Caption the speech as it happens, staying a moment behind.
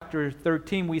chapter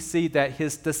 13, we see that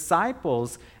his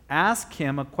disciples ask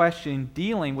him a question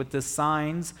dealing with the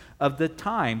signs of the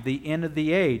time, the end of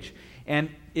the age.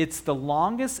 And it's the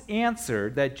longest answer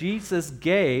that Jesus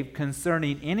gave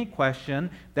concerning any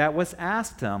question that was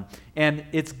asked him. And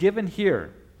it's given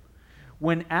here.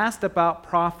 When asked about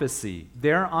prophecy,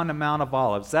 there on the Mount of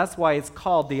Olives, that's why it's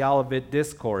called the Olivet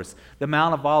Discourse. The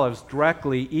Mount of Olives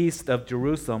directly east of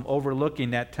Jerusalem,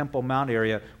 overlooking that Temple Mount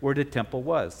area where the temple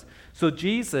was. So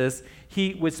Jesus,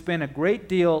 he would spend a great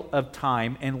deal of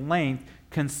time and length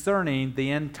concerning the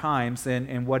end times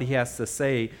and what he has to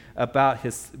say about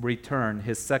his return,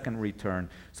 his second return.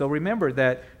 So remember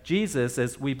that Jesus,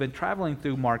 as we've been traveling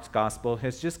through Mark's gospel,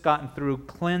 has just gotten through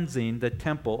cleansing the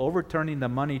temple, overturning the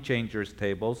money changers'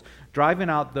 tables, driving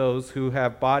out those who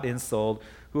have bought and sold,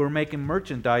 who are making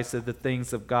merchandise of the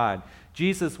things of God.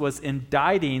 Jesus was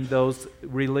indicting those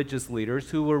religious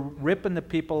leaders who were ripping the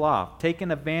people off, taking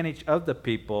advantage of the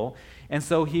people. And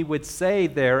so he would say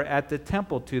there at the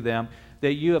temple to them,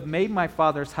 that you have made my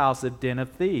Father's house a den of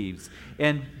thieves.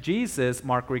 And Jesus,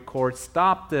 Mark records,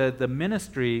 stopped the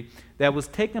ministry that was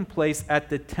taking place at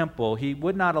the temple. He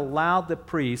would not allow the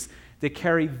priests to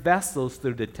carry vessels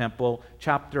through the temple.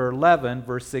 Chapter 11,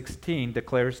 verse 16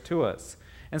 declares to us.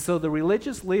 And so the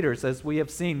religious leaders, as we have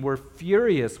seen, were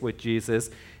furious with Jesus,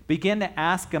 began to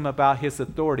ask him about his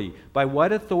authority. By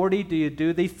what authority do you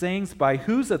do these things? By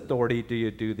whose authority do you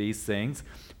do these things?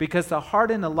 Because the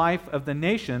heart and the life of the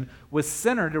nation was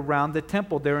centered around the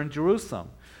temple there in Jerusalem.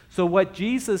 So what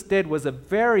Jesus did was a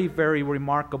very, very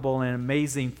remarkable and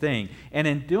amazing thing. And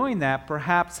in doing that,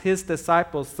 perhaps his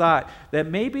disciples thought that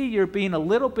maybe you're being a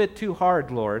little bit too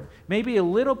hard, Lord, maybe a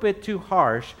little bit too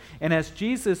harsh. And as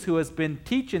Jesus, who has been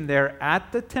teaching there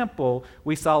at the temple,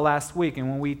 we saw last week, and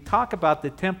when we talk about the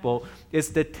temple, it's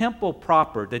the temple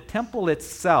proper, the temple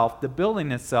itself, the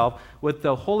building itself, with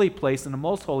the holy place and the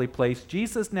most holy place.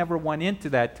 Jesus never went into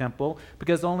that temple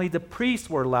because only the priests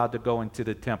were allowed to go into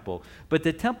the temple. But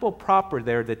the temple proper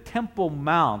there, the Temple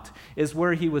Mount, is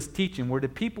where he was teaching, where the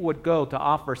people would go to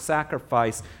offer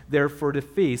sacrifice there for the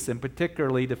feast, and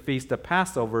particularly the Feast of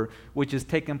Passover, which is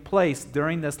taking place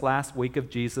during this last week of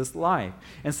Jesus' life.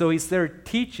 And so he's there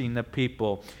teaching the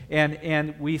people.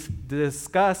 And we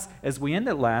discussed, as we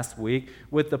ended last week,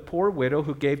 with the poor widow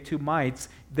who gave 2 mites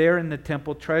there in the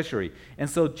temple treasury. And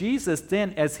so Jesus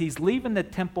then, as he's leaving the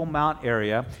Temple Mount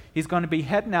area, he's going to be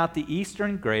heading out the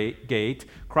eastern gate,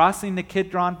 crossing the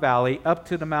Kidron Valley up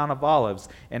to the Mount of Olives.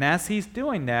 And as he's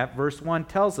doing that, verse 1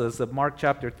 tells us of Mark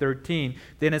chapter 13,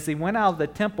 then as he went out of the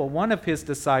temple, one of his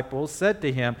disciples said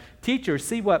to him, "Teacher,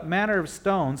 see what manner of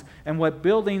stones and what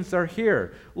buildings are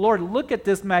here. Lord, look at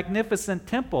this magnificent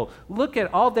temple. Look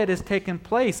at all that has taken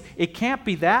place. It can't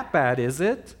be that bad, is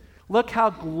it? Look how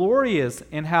glorious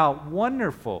and how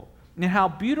wonderful and how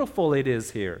beautiful it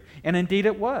is here." And indeed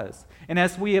it was. And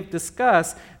as we have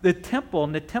discussed, the temple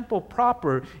and the temple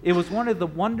proper, it was one of the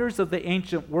wonders of the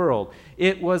ancient world.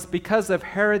 It was because of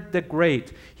Herod the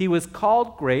Great. He was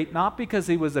called great, not because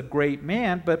he was a great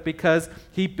man, but because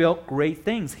he built great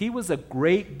things. He was a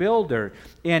great builder.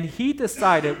 And he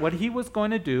decided what he was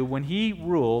going to do when he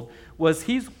ruled was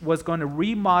he was going to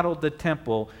remodel the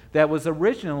temple that was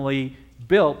originally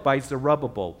built by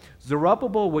Zerubbabel.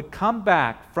 Zerubbabel would come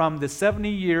back from the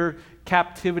 70-year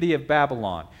captivity of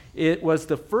Babylon. It was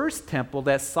the first temple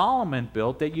that Solomon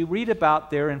built that you read about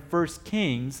there in 1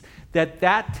 Kings,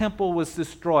 that temple was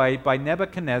destroyed by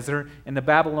Nebuchadnezzar and the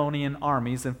Babylonian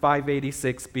armies in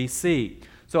 586 BC.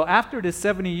 So after the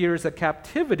 70 years of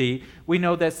captivity, we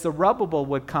know that Zerubbabel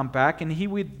would come back and he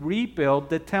would rebuild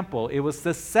the temple. It was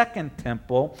the second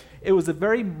temple. It was a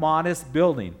very modest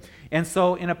building. And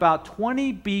so in about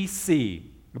 20 BC,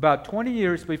 about 20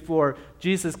 years before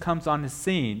Jesus comes on the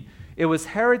scene, it was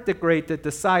Herod the Great that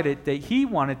decided that he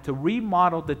wanted to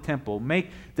remodel the temple,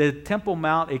 make the Temple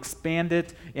Mount, expand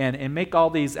it, and make all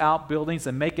these outbuildings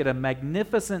and make it a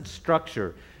magnificent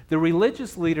structure. The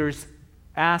religious leaders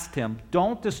asked him,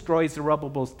 don't destroy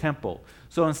Zerubbabel's temple.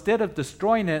 So instead of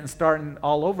destroying it and starting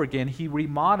all over again, he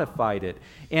remodified it.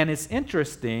 And it's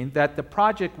interesting that the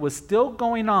project was still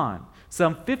going on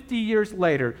some 50 years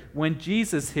later when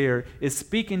Jesus here is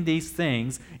speaking these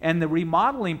things, and the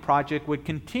remodeling project would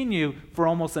continue for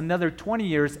almost another 20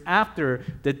 years after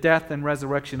the death and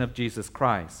resurrection of Jesus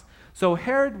Christ. So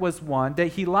Herod was one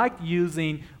that he liked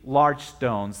using large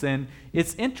stones. And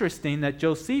it's interesting that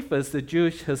Josephus, the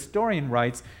Jewish historian,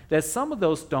 writes that some of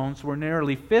those stones were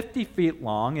nearly 50 feet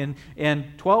long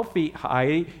and 12 feet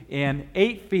high and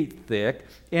 8 feet thick.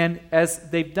 And as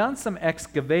they've done some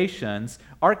excavations,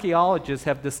 archaeologists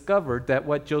have discovered that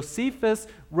what Josephus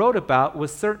wrote about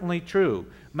was certainly true.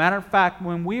 Matter of fact,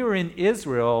 when we were in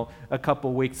Israel a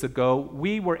couple weeks ago,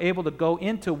 we were able to go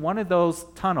into one of those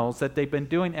tunnels that they've been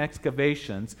doing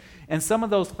excavations, and some of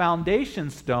those foundation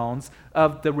stones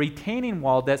of the retaining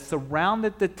wall that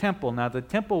surrounded the temple. Now, the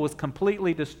temple was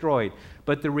completely destroyed,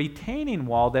 but the retaining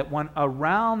wall that went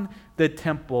around the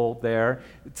temple there,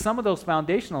 some of those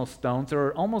foundational stones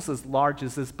are almost as large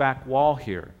as this back wall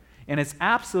here. And it's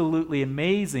absolutely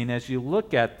amazing as you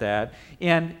look at that.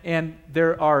 And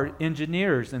there are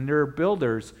engineers and there are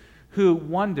builders who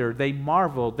wonder, they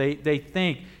marvel, they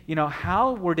think,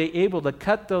 how were they able to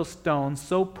cut those stones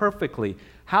so perfectly?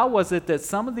 How was it that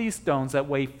some of these stones that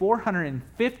weigh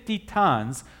 450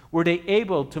 tons, were they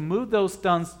able to move those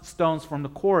stones from the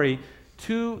quarry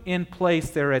to in place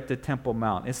there at the Temple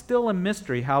Mount? It's still a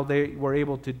mystery how they were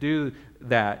able to do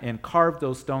that and carve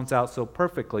those stones out so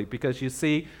perfectly, because you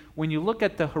see, when you look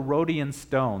at the Herodian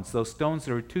stones, those stones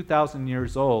that are 2,000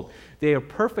 years old, they are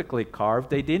perfectly carved.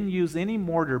 They didn't use any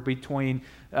mortar between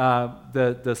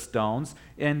the stones,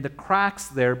 and the cracks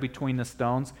there between the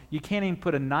stones, you can't even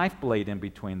put a knife blade in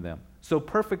between them. So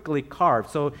perfectly carved.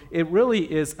 So it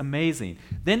really is amazing.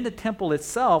 Then the temple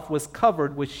itself was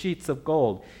covered with sheets of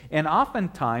gold. And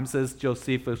oftentimes, as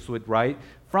Josephus would write,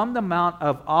 from the Mount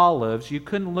of Olives, you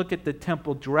couldn't look at the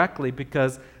temple directly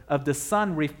because of the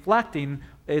sun reflecting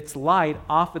its light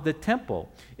off of the temple.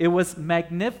 It was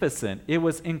magnificent. It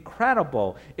was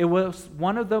incredible. It was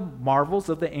one of the marvels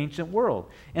of the ancient world.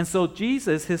 And so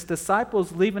Jesus, his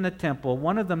disciples leaving the temple,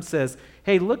 one of them says,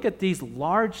 hey, look at these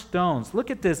large stones. Look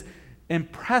at this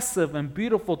impressive and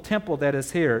beautiful temple that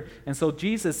is here. And so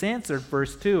Jesus answered,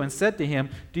 verse 2, and said to him,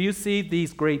 do you see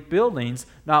these great buildings?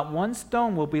 Not one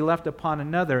stone will be left upon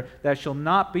another that shall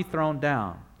not be thrown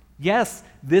down. Yes,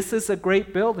 this is a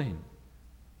great building.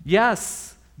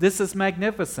 Yes, this is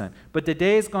magnificent. But the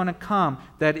day is going to come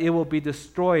that it will be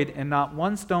destroyed, and not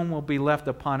one stone will be left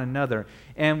upon another.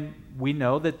 And we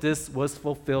know that this was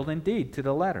fulfilled indeed to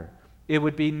the letter. It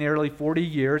would be nearly 40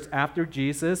 years after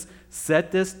Jesus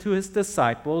said this to his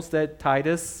disciples that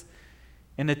Titus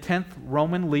and the 10th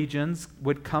Roman legions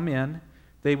would come in.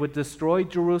 They would destroy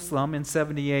Jerusalem in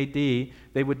 70 AD.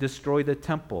 They would destroy the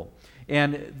temple.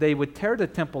 And they would tear the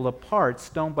temple apart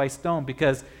stone by stone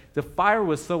because the fire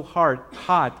was so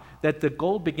hot that the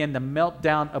gold began to melt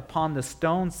down upon the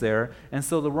stones there. And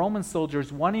so the Roman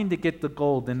soldiers, wanting to get the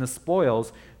gold and the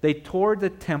spoils, they tore the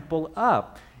temple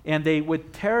up. And they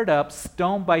would tear it up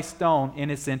stone by stone.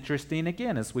 And it's interesting,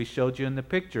 again, as we showed you in the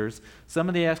pictures, some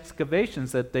of the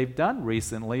excavations that they've done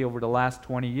recently over the last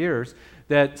 20 years,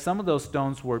 that some of those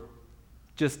stones were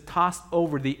just tossed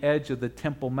over the edge of the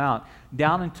Temple Mount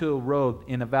down into a road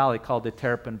in a valley called the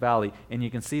Terrapin Valley. And you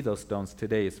can see those stones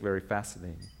today. It's very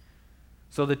fascinating.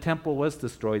 So the temple was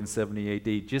destroyed in 70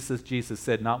 AD, just as Jesus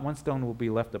said, not one stone will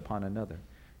be left upon another.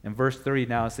 In verse 3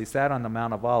 now, as they sat on the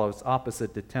Mount of Olives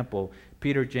opposite the temple,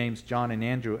 Peter, James, John, and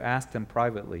Andrew asked him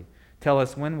privately, tell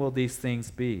us, when will these things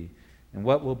be? And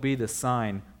what will be the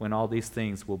sign when all these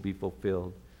things will be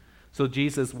fulfilled? So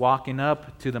Jesus, walking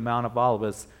up to the Mount of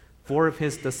Olives, 4 of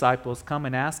his disciples come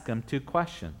and ask him 2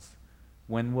 questions.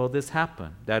 When will this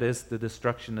happen? That is, the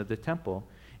destruction of the temple.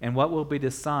 And what will be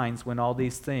the signs when all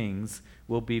these things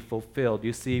will be fulfilled?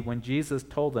 You see, when Jesus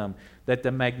told them that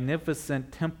the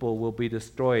magnificent temple will be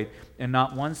destroyed and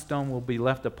not one stone will be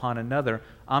left upon another,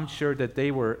 I'm sure that they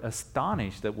were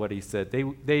astonished at what he said.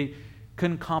 They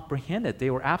couldn't comprehend it. They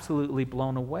were absolutely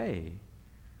blown away.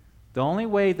 The only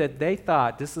way that they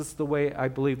thought, this is the way I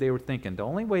believe they were thinking, the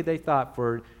only way they thought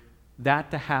for that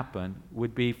to happen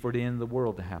would be for the end of the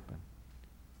world to happen.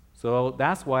 So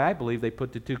that's why I believe they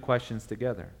put the 2 questions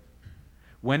together.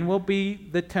 When will be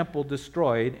the temple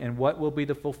destroyed, and what will be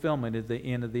the fulfillment at the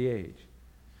end of the age?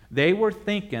 They were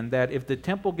thinking that if the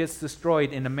temple gets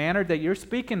destroyed in the manner that you're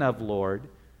speaking of, Lord,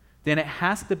 then it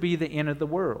has to be the end of the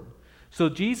world. So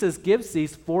Jesus gives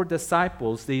these 4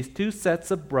 disciples, these 2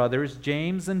 sets of brothers,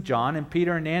 James and John and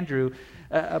Peter and Andrew,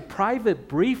 a private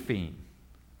briefing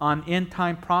on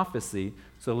end-time prophecy.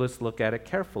 So let's look at it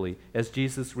carefully as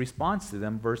Jesus responds to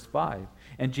them, verse 5.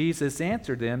 And Jesus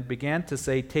answered them, began to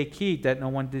say, take heed that no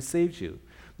one deceives you.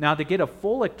 Now, to get a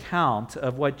full account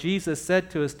of what Jesus said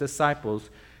to his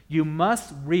disciples, you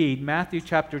must read Matthew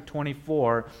chapter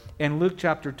 24 and Luke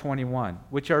chapter 21,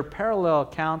 which are parallel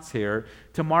accounts here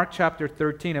to Mark chapter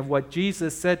 13 of what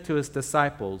Jesus said to his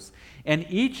disciples. And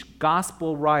each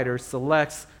gospel writer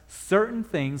selects certain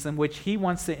things in which he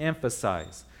wants to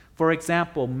emphasize. For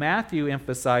example, Matthew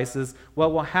emphasizes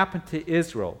what will happen to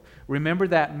Israel. Remember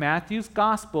that Matthew's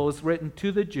gospel is written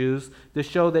to the Jews to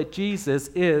show that Jesus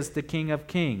is the King of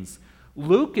Kings.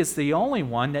 Luke is the only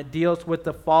one that deals with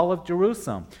the fall of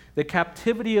Jerusalem, the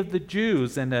captivity of the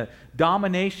Jews and the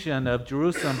domination of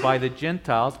Jerusalem by the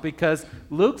Gentiles, because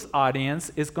Luke's audience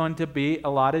is going to be a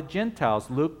lot of Gentiles,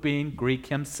 Luke being Greek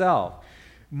himself.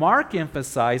 Mark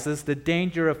emphasizes the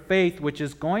danger of faith which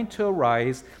is going to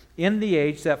arise in the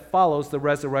age that follows the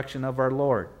resurrection of our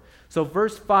Lord. So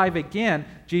verse 5 again,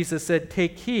 Jesus said,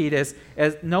 take heed as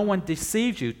no one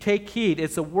deceives you. Take heed.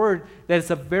 It's a word that is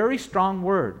a very strong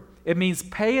word. It means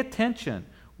pay attention,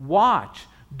 watch,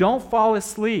 don't fall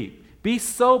asleep, be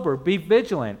sober, be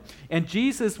vigilant. And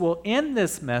Jesus will end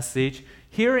this message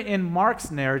here in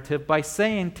Mark's narrative by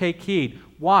saying, take heed,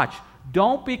 watch,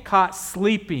 don't be caught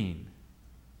sleeping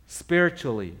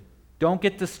spiritually. Don't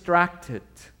get distracted.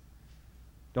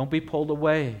 Don't be pulled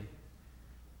away.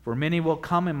 For many will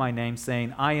come in my name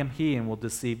saying, I am he, and will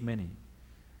deceive many.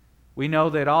 We know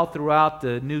that all throughout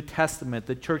the New Testament,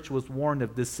 the church was warned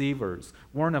of deceivers,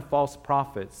 warned of false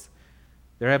prophets.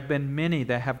 There have been many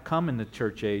that have come in the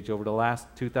church age over the last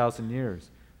 2,000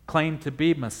 years, claimed to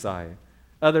be Messiah.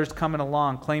 Others coming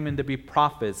along claiming to be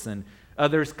prophets, and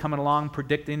others coming along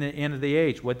predicting the end of the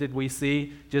age. What did we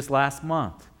see just last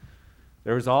month?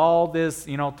 There was all this,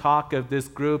 talk of this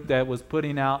group that was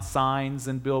putting out signs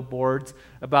and billboards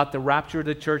about the rapture of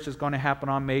the church is going to happen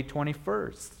on May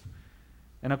 21st.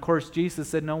 And of course, Jesus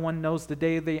said, no one knows the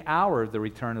day or the hour of the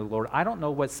return of the Lord. I don't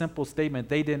know what simple statement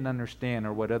they didn't understand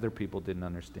or what other people didn't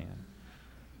understand.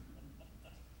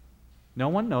 No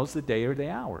one knows the day or the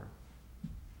hour.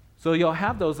 So you'll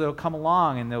have those that will come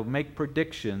along and they'll make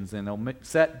predictions and they'll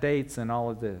set dates and all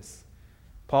of this.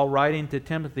 Paul, writing to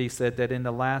Timothy, said that in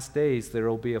the last days there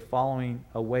will be a falling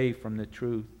away from the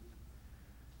truth,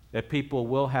 that people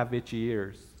will have itchy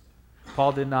ears.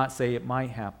 Paul did not say it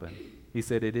might happen. He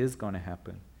said it is going to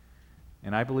happen.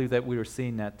 And I believe that we are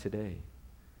seeing that today.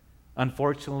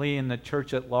 Unfortunately, in the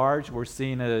church at large, we're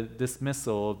seeing a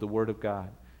dismissal of the Word of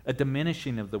God, a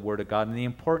diminishing of the Word of God and the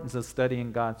importance of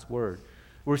studying God's Word.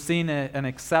 We're seeing an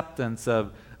acceptance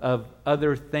of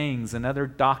other things and other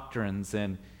doctrines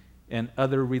and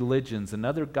other religions and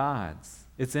other gods.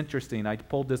 It's interesting. I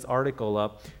pulled this article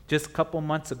up just a couple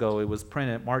months ago. It was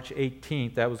printed March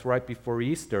 18th. That was right before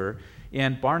Easter.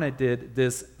 And Barna did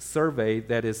this survey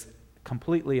that is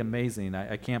completely amazing.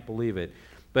 I can't believe it.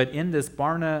 But in this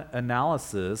Barna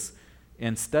analysis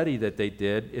and study that they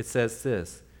did, it says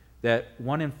this, that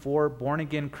 1 in 4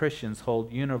 born-again Christians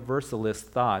hold universalist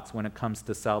thoughts when it comes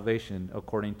to salvation,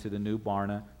 according to the new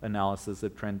Barna analysis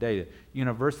of trend data.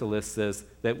 Universalist says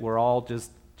that we're all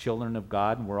just children of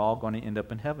God and we're all going to end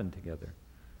up in heaven together.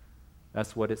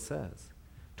 That's what it says.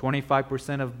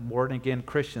 25% of born-again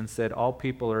Christians said all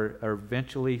people are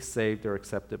eventually saved or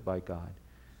accepted by God.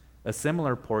 A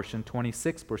similar portion,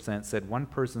 26%, said one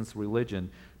person's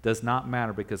religion does not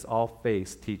matter because all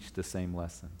faiths teach the same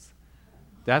lessons.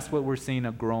 That's what we're seeing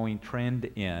a growing trend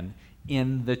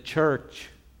in the church.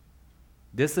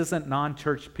 This isn't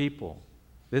non-church people.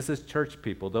 This is church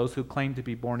people, those who claim to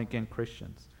be born-again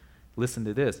Christians. Listen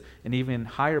to this. An even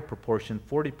higher proportion,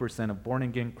 40% of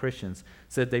born-again Christians,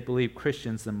 said they believe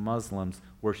Christians and Muslims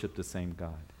worship the same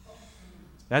God.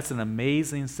 That's an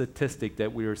amazing statistic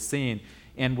that we are seeing,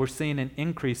 and we're seeing an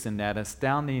increase in that,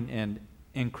 astounding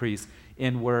increase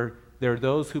in where there are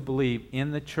those who believe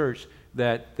in the church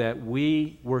that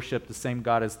we worship the same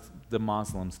God as the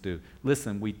Muslims do.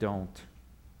 Listen, we don't.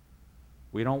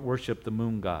 We don't worship the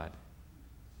moon god.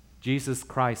 Jesus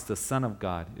Christ, the Son of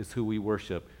God, is who we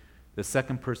worship, the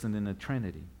second person in the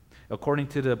Trinity. According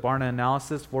to the Barna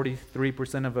analysis,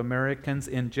 43% of Americans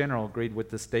in general agreed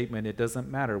with the statement, it doesn't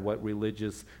matter what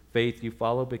religious faith you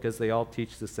follow because they all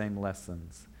teach the same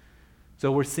lessons.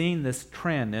 So we're seeing this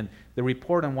trend, and the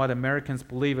report on what Americans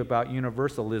believe about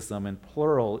universalism and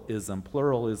pluralism.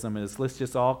 Pluralism is let's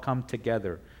just all come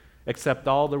together, accept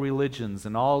all the religions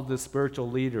and all the spiritual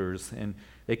leaders. And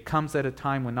it comes at a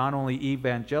time when not only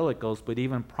evangelicals, but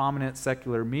even prominent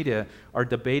secular media are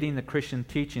debating the Christian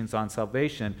teachings on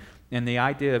salvation and the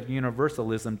idea of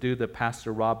universalism due to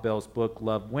Pastor Rob Bell's book,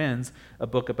 Love Wins, a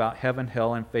book about heaven,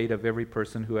 hell, and fate of every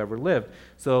person who ever lived.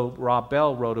 So Rob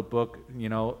Bell wrote a book,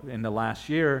 in the last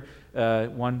year,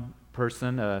 one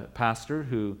person, a pastor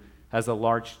who has a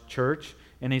large church,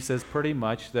 and he says pretty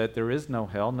much that there is no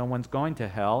hell, no one's going to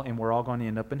hell, and we're all going to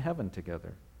end up in heaven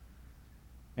together.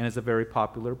 And it's a very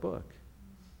popular book.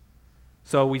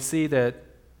 So we see that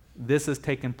this has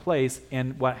taken place,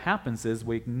 and what happens is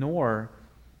we ignore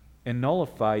and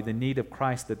nullify the need of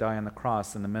Christ to die on the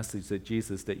cross and the message that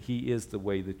Jesus, that he is the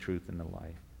way, the truth, and the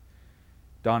life.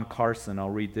 Don Carson,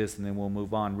 I'll read this and then we'll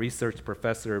move on, research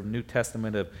professor of New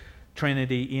Testament of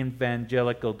Trinity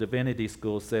Evangelical Divinity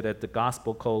School said at the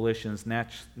Gospel Coalition's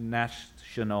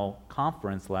national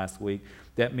conference last week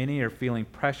that many are feeling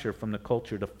pressure from the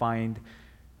culture to find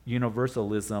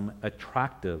universalism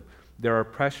attractive. There are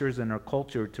pressures in our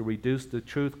culture to reduce the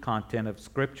truth content of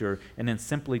Scripture and then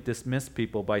simply dismiss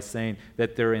people by saying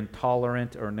that they're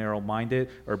intolerant or narrow-minded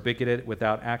or bigoted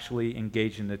without actually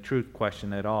engaging the truth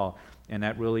question at all. And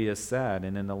that really is sad,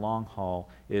 and in the long haul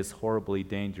is horribly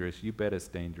dangerous. You bet it's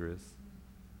dangerous.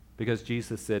 Because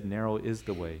Jesus said narrow is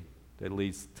the way that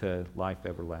leads to life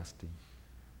everlasting.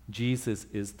 Jesus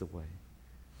is the way.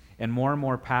 And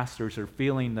more pastors are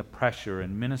feeling the pressure,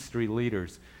 and ministry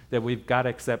leaders, that we've got to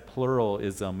accept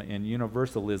pluralism and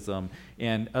universalism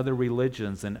and other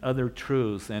religions and other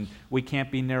truths, and we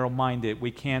can't be narrow-minded,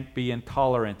 we can't be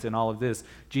intolerant and all of this.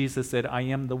 Jesus said, I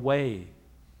am the way,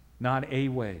 not a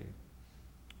way.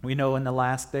 We know in the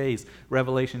last days,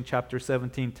 Revelation chapter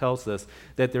 17 tells us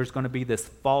that there's going to be this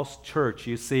false church.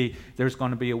 You see, there's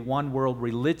going to be a one-world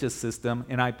religious system,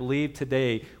 and I believe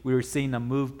today we are seeing a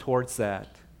move towards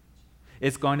that.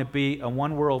 It's going to be a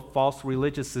one-world false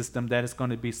religious system that is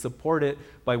going to be supported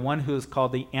by one who is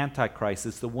called the Antichrist.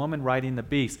 It's the woman riding the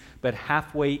beast. But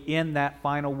halfway in that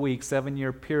final week,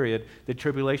 7-year period, the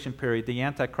tribulation period, the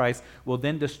Antichrist will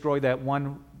then destroy that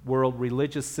one-world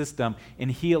religious system, and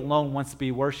he alone wants to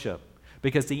be worshipped.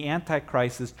 Because the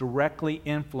Antichrist is directly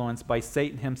influenced by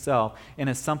Satan himself, and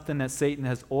is something that Satan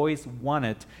has always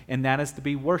wanted, and that is to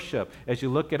be worshipped. As you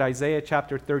look at Isaiah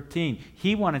chapter 13,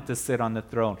 he wanted to sit on the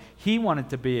throne. He wanted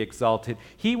to be exalted.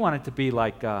 He wanted to be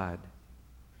like God.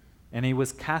 And he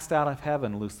was cast out of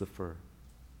heaven, Lucifer,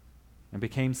 and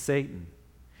became Satan.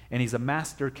 And he's a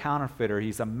master counterfeiter.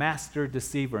 He's a master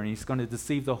deceiver, and he's going to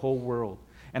deceive the whole world.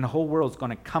 And the whole world is going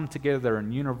to come together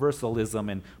in universalism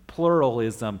and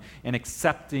pluralism and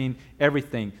accepting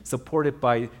everything supported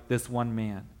by this one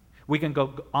man. We can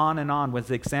go on and on with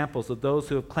examples of those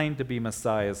who have claimed to be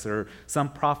messiahs or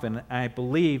some prophet. And I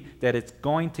believe that it's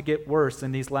going to get worse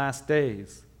in these last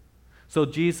days. So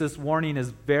Jesus' warning is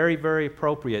very, very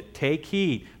appropriate. Take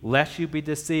heed, lest you be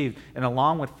deceived. And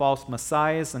along with false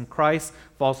messiahs and Christ,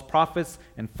 false prophets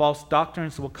and false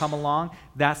doctrines will come along.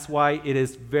 That's why it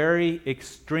is very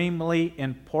extremely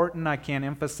important, I can't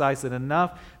emphasize it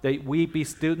enough, that we be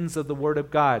students of the Word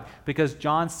of God. Because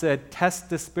John said, test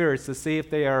the spirits to see if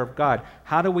they are of God.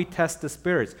 How do we test the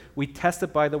spirits? We test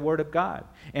it by the Word of God.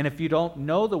 And if you don't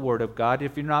know the Word of God,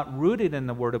 if you're not rooted in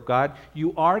the Word of God,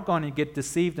 you are going to get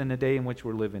deceived in the day in which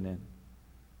we're living in.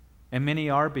 And many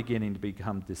are beginning to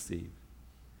become deceived.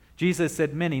 Jesus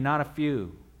said many, not a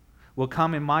few, will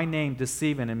come in my name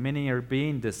deceiving, and many are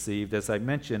being deceived, as I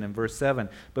mentioned in verse 7.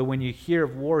 But when you hear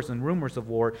of wars and rumors of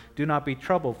war, do not be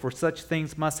troubled, for such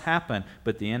things must happen,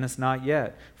 but the end is not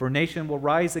yet. For nation will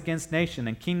rise against nation,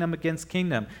 and kingdom against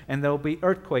kingdom, and there will be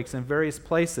earthquakes in various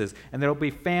places, and there will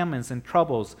be famines and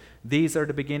troubles. These are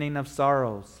the beginning of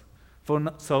sorrows.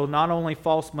 So not only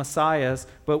false messiahs,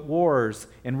 but wars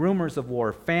and rumors of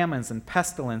war, famines and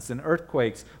pestilence and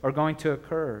earthquakes are going to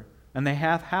occur. And they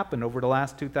have happened over the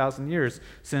last 2,000 years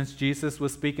since Jesus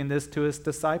was speaking this to his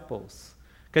disciples.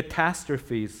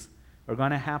 Catastrophes are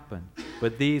going to happen,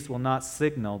 but these will not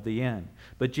signal the end.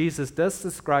 But Jesus does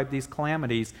describe these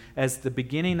calamities as the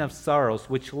beginning of sorrows,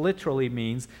 which literally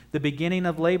means the beginning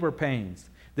of labor pains.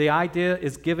 The idea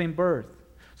is giving birth.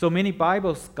 So many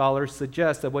Bible scholars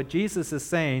suggest that what Jesus is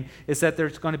saying is that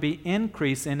there's going to be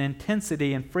increase in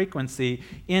intensity and frequency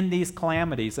in these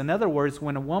calamities. In other words,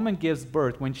 when a woman gives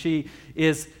birth, when she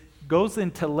goes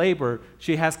into labor,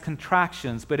 she has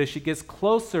contractions, but as she gets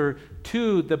closer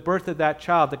to the birth of that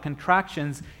child, the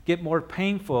contractions get more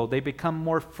painful, they become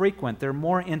more frequent, they're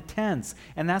more intense.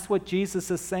 And that's what Jesus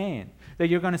is saying, that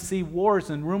you're going to see wars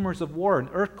and rumors of war and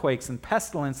earthquakes and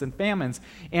pestilence and famines,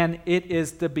 and it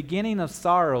is the beginning of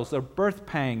sorrows or birth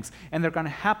pangs, and they're going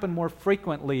to happen more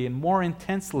frequently and more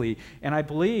intensely. And I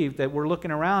believe that we're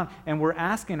looking around and we're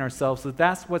asking ourselves if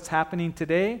that's what's happening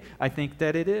today. I think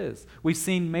that it is. We've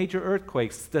seen major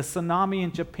earthquakes, the tsunami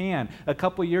in Japan a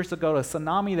couple years ago, a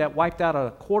tsunami that wiped out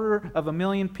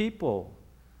 250,000 people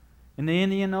in the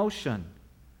Indian Ocean.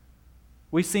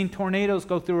 We've seen tornadoes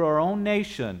go through our own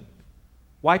nation,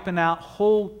 wiping out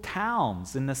whole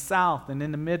towns in the South and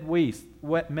in the Midwest.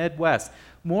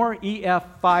 More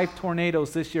EF5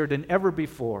 tornadoes this year than ever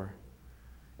before.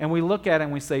 And we look at it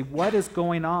and we say, what is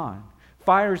going on?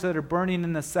 Fires that are burning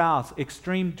in the South,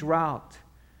 extreme drought.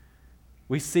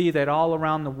 We see that all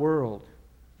around the world,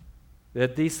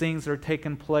 that these things are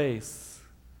taking place,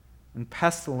 and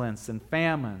pestilence and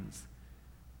famines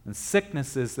and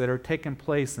sicknesses that are taking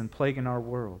place and plaguing our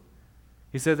world.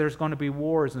 He said there's going to be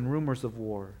wars and rumors of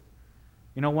war.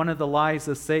 You know, one of the lies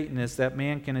of Satan is that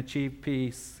man can achieve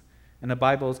peace. And the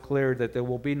Bible is clear that there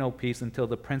will be no peace until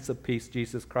the Prince of Peace,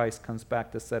 Jesus Christ, comes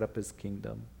back to set up his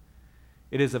kingdom.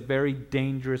 It is a very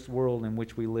dangerous world in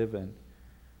which we live in.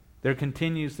 There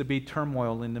continues to be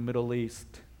turmoil in the Middle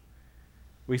East.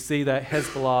 We see that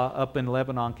Hezbollah up in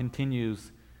Lebanon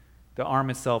continues to arm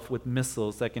itself with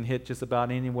missiles that can hit just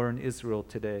about anywhere in Israel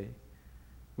today.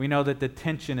 We know that the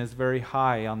tension is very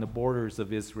high on the borders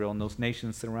of Israel and those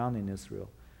nations surrounding Israel.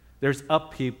 There's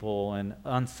upheaval and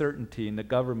uncertainty in the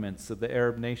governments of the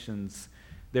Arab nations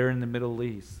there in the Middle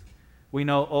East. We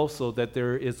know also that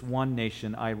there is one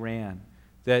nation, Iran,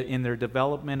 that in their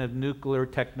development of nuclear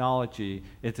technology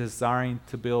is desiring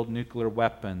to build nuclear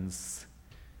weapons.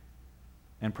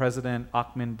 And President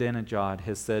Ahmadinejad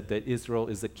has said that Israel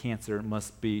is a cancer and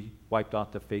must be wiped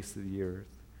off the face of the earth.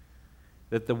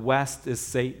 That the West is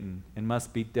Satan and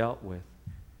must be dealt with.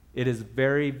 It is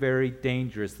very, very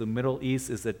dangerous. The Middle East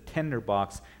is a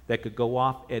tinderbox that could go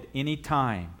off at any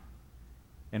time.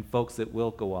 And folks, it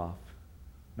will go off.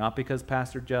 Not because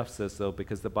Pastor Jeff says so,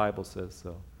 because the Bible says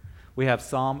so. We have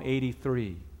Psalm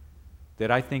 83 that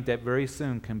I think that very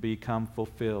soon can become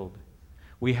fulfilled.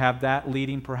 We have that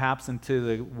leading perhaps into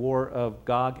the war of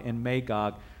Gog and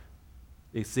Magog,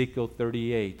 Ezekiel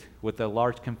 38, with a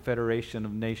large confederation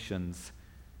of nations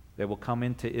that will come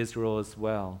into Israel as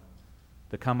well,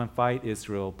 to come and fight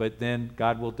Israel, but then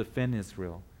God will defend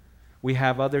Israel. We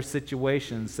have other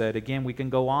situations that, again, we can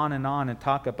go on and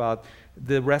talk about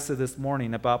the rest of this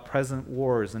morning, about present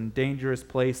wars and dangerous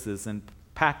places, and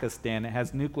Pakistan, it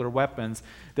has nuclear weapons,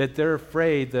 that they're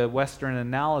afraid, the Western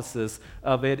analysis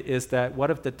of it is that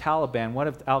what if the Taliban, what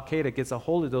if Al-Qaeda gets a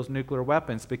hold of those nuclear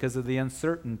weapons because of the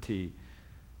uncertainty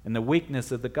and the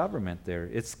weakness of the government there?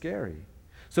 It's scary.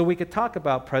 So we could talk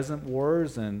about present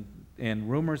wars and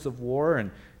rumors of war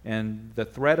and the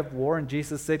threat of war, and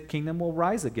Jesus said kingdom will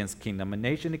rise against kingdom, and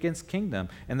nation against kingdom,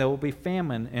 and there will be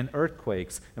famine and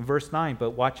earthquakes. In verse 9,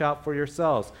 but watch out for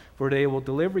yourselves, for they will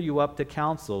deliver you up to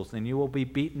councils, and you will be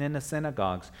beaten in the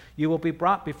synagogues. You will be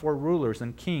brought before rulers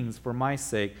and kings for my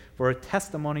sake, for a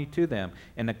testimony to them.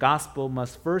 And the gospel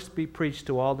must first be preached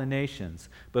to all the nations.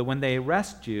 But when they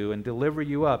arrest you and deliver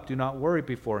you up, do not worry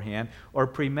beforehand or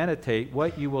premeditate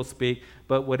what you will speak,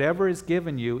 but whatever is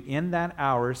given you in that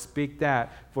hour, speak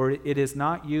that, for it is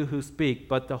not you who speak,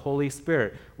 but the Holy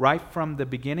Spirit. Right from the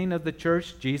beginning of the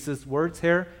church, Jesus' words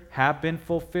here have been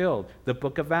fulfilled. The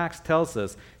book of Acts tells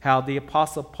us how the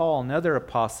Apostle Paul and other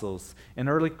apostles and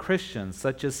early Christians,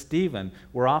 such as Stephen,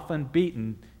 were often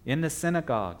beaten in the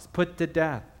synagogues, put to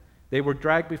death. They were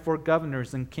dragged before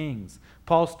governors and kings.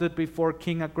 Paul stood before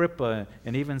King Agrippa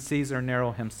and even Caesar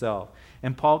Nero himself.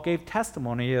 And Paul gave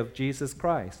testimony of Jesus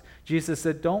Christ. Jesus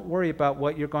said, don't worry about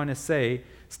what you're going to say.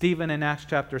 Stephen in Acts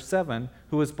chapter 7,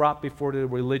 who was brought before the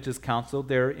religious council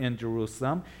there in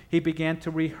Jerusalem, he began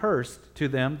to rehearse to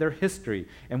them their history.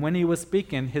 And when he was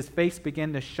speaking, his face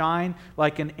began to shine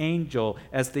like an angel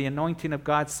as the anointing of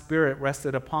God's Spirit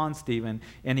rested upon Stephen,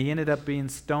 and he ended up being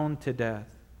stoned to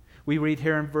death. We read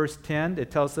here in verse 10,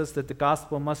 it tells us that the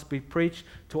gospel must be preached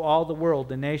to all the world,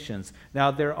 the nations.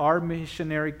 Now, there are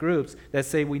missionary groups that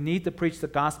say we need to preach the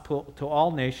gospel to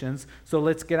all nations, so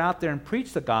let's get out there and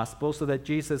preach the gospel so that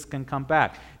Jesus can come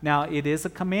back. Now, it is a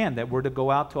command that we're to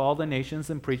go out to all the nations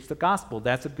and preach the gospel.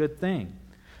 That's a good thing.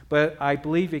 But I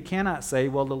believe you cannot say,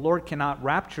 well, the Lord cannot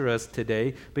rapture us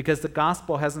today because the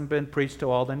gospel hasn't been preached to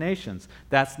all the nations.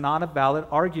 That's not a valid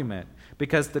argument,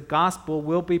 because the gospel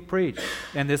will be preached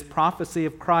and this prophecy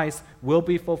of Christ will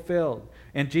be fulfilled.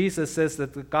 And Jesus says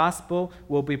that the gospel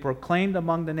will be proclaimed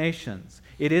among the nations.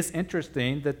 It is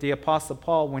interesting that the Apostle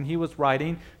Paul, when he was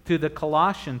writing to the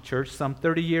Colossian church some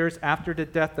 30 years after the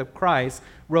death of Christ,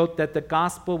 wrote that the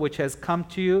gospel which has come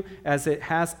to you as it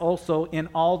has also in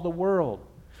all the world.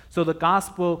 So the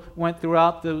gospel went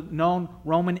throughout the known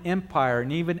Roman Empire,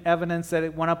 and even evidence that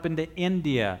it went up into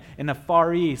India and the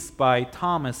Far East by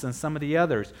Thomas and some of the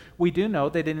others. We do know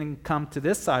they didn't come to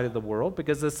this side of the world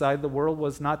because this side of the world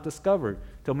was not discovered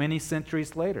till many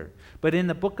centuries later. But in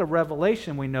the book of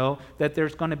Revelation, we know that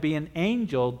there's going to be an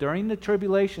angel during the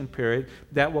tribulation period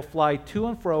that will fly to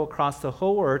and fro across the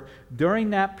whole earth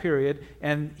during that period,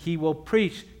 and he will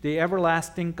preach the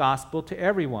everlasting gospel to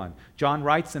everyone. John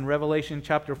writes in Revelation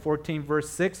chapter 14, verse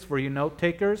 6, for you note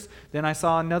takers, then I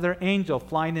saw another angel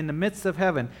flying in the midst of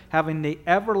heaven, having the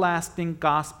everlasting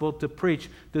gospel to preach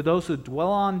to those who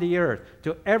dwell on the earth,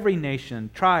 to every nation,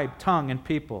 tribe, tongue, and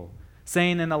people,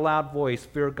 saying in a loud voice,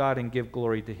 fear God and give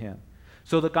glory to him.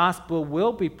 So the gospel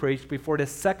will be preached before the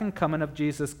second coming of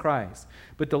Jesus Christ.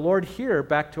 But the Lord here,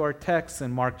 back to our text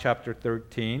in Mark chapter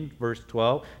 13, verse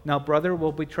 12, now brother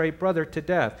will betray brother to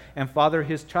death, and father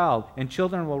his child, and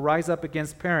children will rise up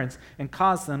against parents and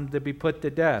cause them to be put to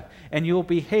death. And you will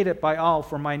be hated by all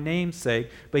for my name's sake,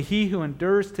 but he who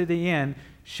endures to the end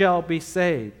shall be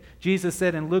saved. Jesus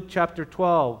said in Luke chapter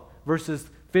 12, verses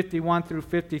 51 through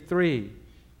 53,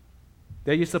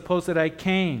 that you suppose that I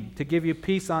came to give you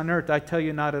peace on earth. I tell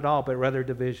you not at all, but rather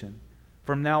division.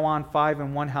 From now on, 5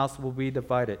 in one house will be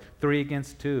divided, 3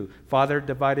 against 2. Father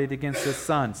divided against his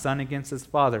son, son against his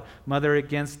father, mother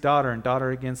against daughter, and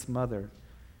daughter against mother.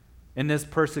 In this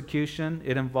persecution,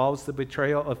 it involves the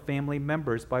betrayal of family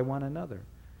members by one another.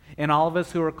 And all of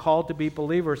us who are called to be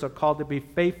believers are called to be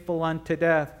faithful unto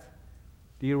death.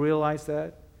 Do you realize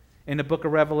that? In the book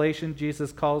of Revelation,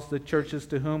 Jesus calls the churches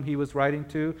to whom he was writing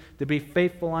to be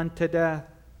faithful unto death,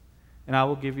 and I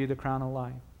will give you the crown of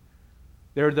life.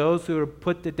 There are those who are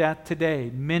put to death today,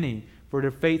 many, for their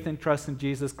faith and trust in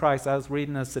Jesus Christ. I was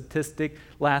reading a statistic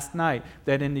last night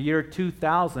that in the year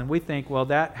 2000, we think, well,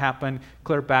 that happened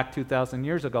clear back 2,000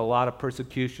 years ago. A lot of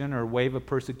persecution or wave of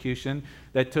persecution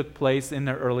that took place in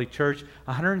the early church.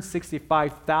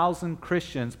 165,000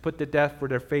 Christians put to death for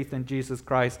their faith in Jesus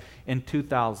Christ in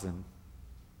 2000.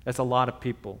 That's a lot of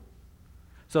people.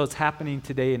 So it's happening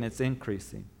today and it's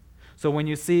increasing. So when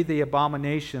you see the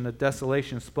abomination of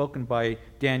desolation spoken by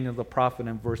Daniel the prophet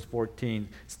in verse 14,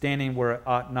 standing where it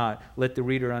ought not, let the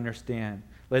reader understand.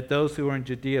 Let those who are in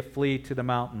Judea flee to the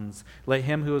mountains. Let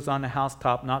him who is on the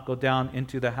housetop not go down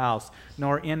into the house,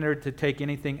 nor enter to take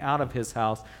anything out of his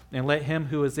house. And let him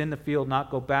who is in the field not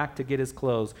go back to get his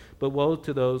clothes. But woe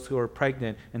to those who are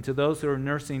pregnant, and to those who are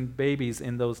nursing babies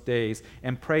in those days.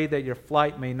 And pray that your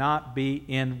flight may not be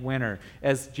in winter.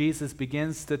 As Jesus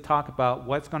begins to talk about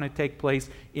what's going to take place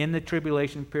in the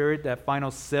tribulation period, that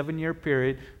final 7-year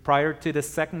period prior to the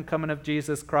second coming of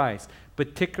Jesus Christ.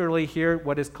 Particularly here,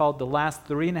 what is called the last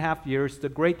 3.5 years, the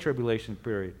Great Tribulation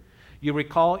period. You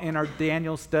recall in our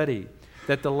Daniel study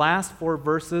that the last 4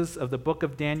 verses of the book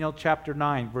of Daniel, chapter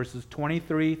 9, verses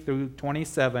 23 through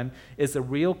 27, is a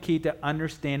real key to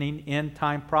understanding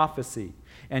end-time prophecy.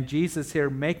 And Jesus here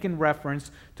making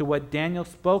reference to what Daniel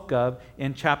spoke of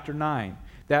in chapter 9.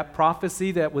 That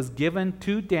prophecy that was given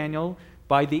to Daniel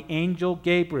by the angel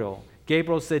Gabriel.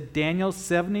 Gabriel said, Daniel,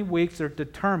 70 weeks are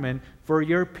determined for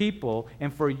your people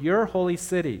and for your holy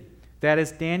city. That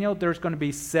is, Daniel, there's going to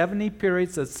be 70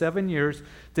 periods of 7 years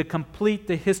to complete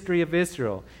the history of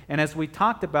Israel. And as we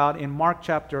talked about in Mark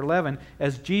chapter 11,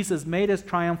 as Jesus made his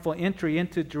triumphal entry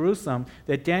into Jerusalem,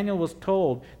 that Daniel was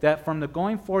told that from the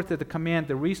going forth of the command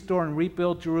to restore and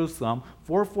rebuild Jerusalem,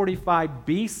 445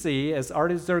 BC, as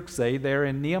Artaxerxes there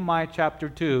in Nehemiah chapter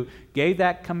 2, gave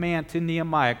that command to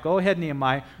Nehemiah. Go ahead,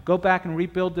 Nehemiah, go back and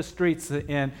rebuild the streets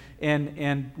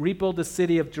and rebuild the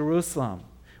city of Jerusalem.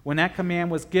 When that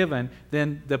command was given,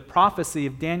 then the prophecy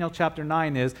of Daniel chapter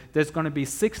 9 is there's going to be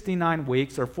 69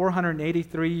 weeks or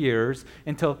 483 years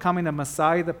until coming of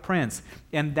Messiah the Prince.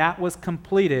 And that was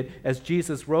completed as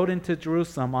Jesus rode into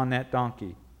Jerusalem on that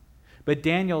donkey. But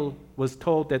Daniel was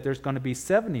told that there's going to be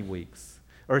 70 weeks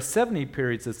or 70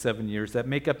 periods of 7 years that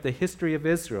make up the history of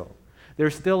Israel.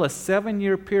 There's still a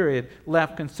 7-year period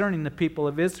left concerning the people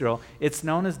of Israel. It's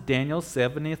known as Daniel's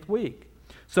 70th week.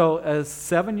 So a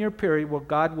 7-year period where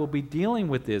God will be dealing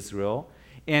with Israel,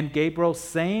 and Gabriel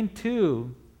saying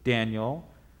to Daniel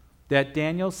that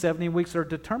Daniel's 70 weeks are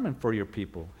determined for your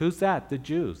people. Who's that? The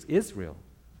Jews, Israel.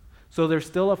 So there's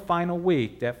still a final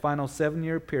week, that final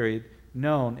 7-year period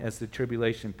known as the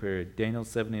tribulation period, Daniel's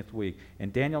 70th week.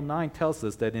 And Daniel 9 tells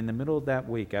us that in the middle of that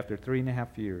week, after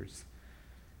 3.5 years,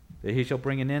 that he shall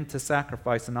bring an end to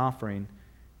sacrifice and offering,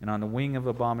 and on the wing of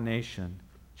abomination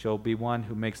shall be one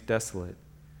who makes desolate.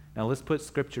 Now let's put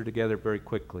Scripture together very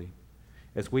quickly.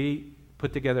 As we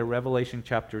put together Revelation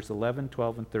chapters 11,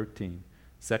 12, and 13,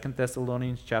 2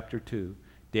 Thessalonians chapter 2,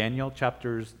 Daniel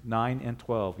chapters 9 and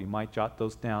 12, you might jot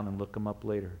those down and look them up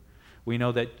later. We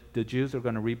know that the Jews are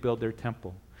going to rebuild their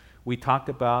temple. We talked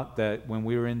about that when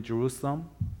we were in Jerusalem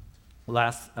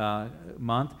last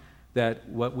month, that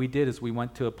what we did is we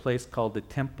went to a place called the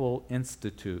Temple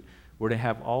Institute, where they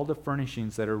have all the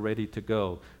furnishings that are ready to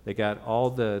go. They got all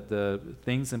the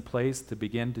things in place to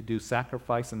begin to do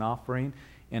sacrifice and offering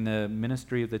and the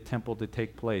ministry of the temple to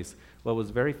take place. What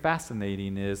was very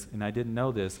fascinating is, and I didn't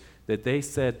know this, that they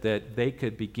said that they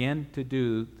could begin to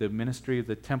do the ministry of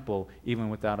the temple even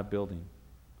without a building.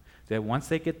 That once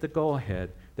they get the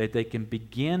go-ahead, that they can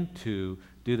begin to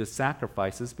do the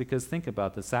sacrifices, because think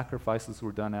about it, the sacrifices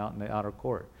were done out in the outer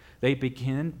court. They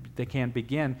can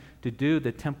begin to do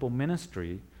the temple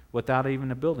ministry without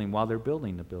even a building while they're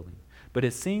building the building. But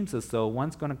it seems as though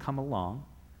one's going to come along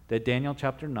that Daniel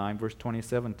chapter 9, verse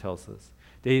 27 tells us,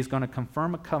 that he's going to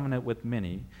confirm a covenant with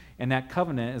many, and that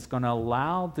covenant is going to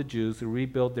allow the Jews to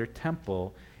rebuild their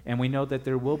temple, and we know that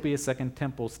there will be a second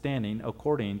temple standing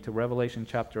according to Revelation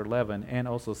chapter 11 and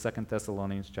also 2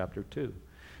 Thessalonians chapter 2.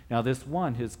 Now this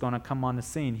one who's going to come on the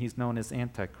scene, he's known as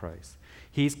Antichrist.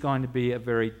 He's going to be a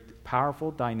very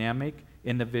powerful, dynamic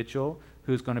individual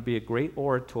who's going to be a great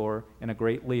orator and a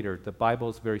great leader. The Bible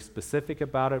is very specific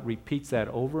about it, repeats that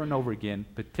over and over again,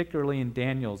 particularly in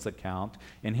Daniel's account,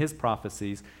 in his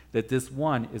prophecies, that this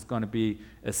one is going to be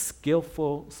a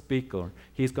skillful speaker.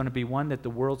 He's going to be one that the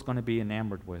world's going to be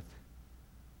enamored with.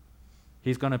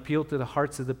 He's going to appeal to the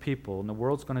hearts of the people, and the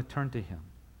world's going to turn to him.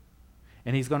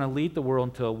 And he's going to lead the world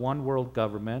into a one-world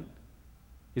government.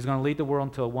 He's going to lead the world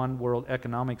into a one-world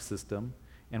economic system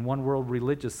and one world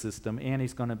religious system, and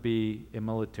he's going to be a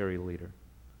military leader.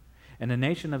 And the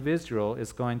nation of Israel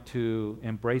is going to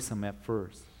embrace him at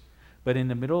first. But in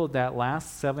the middle of that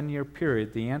last 7-year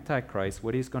period, the Antichrist,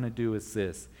 what he's going to do is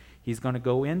this. He's going to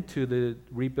go into the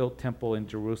rebuilt temple in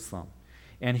Jerusalem,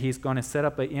 and he's going to set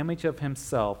up an image of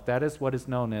himself. That is what is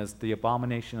known as the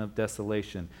abomination of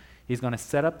desolation. He's going to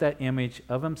set up that image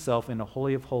of himself in the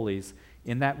Holy of Holies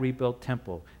in that rebuilt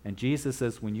temple. And Jesus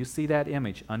says, when you see that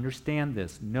image, understand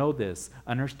this, know this,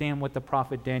 understand what the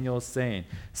prophet Daniel is saying.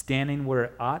 Standing where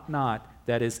it ought not,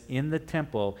 that is in the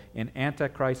temple, and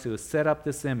Antichrist, who has set up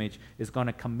this image, is going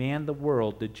to command the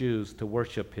world, the Jews, to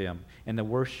worship him and to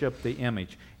worship the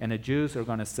image. And the Jews are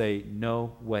going to say,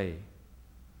 no way.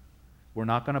 We're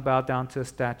not going to bow down to a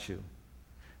statue.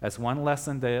 That's one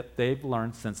lesson that they've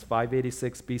learned since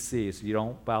 586 BC, is you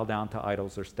don't bow down to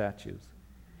idols or statues.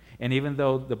 And even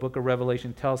though the book of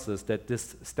Revelation tells us that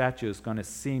this statue is going to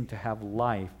seem to have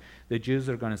life, the Jews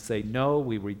are going to say, no,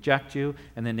 we reject you,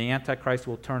 and then the Antichrist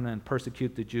will turn and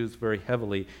persecute the Jews very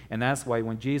heavily. And that's why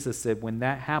when Jesus said, when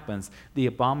that happens, the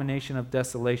abomination of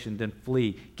desolation, then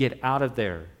flee, get out of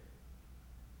there.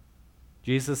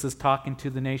 Jesus is talking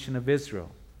to the nation of Israel.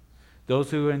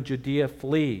 Those who are in Judea,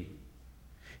 flee.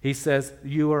 He says,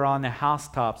 you are on the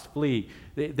housetops, flee.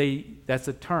 That's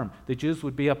a term. The Jews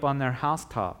would be up on their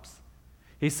housetops.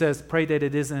 He says, pray that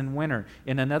it isn't in winter.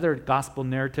 In another gospel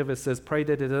narrative, it says, pray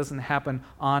that it doesn't happen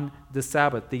on the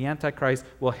Sabbath. The Antichrist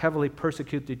will heavily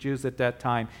persecute the Jews at that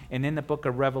time. And in the book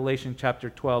of Revelation chapter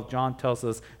 12, John tells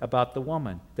us about the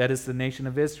woman. That is the nation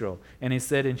of Israel. And he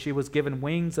said, and she was given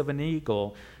wings of an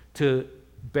eagle to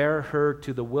bear her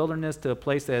to the wilderness, to a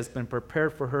place that has been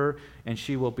prepared for her, and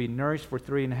she will be nourished for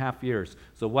 3.5 years.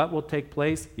 So what will take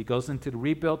place? He goes into the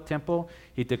rebuilt temple.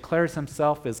 He declares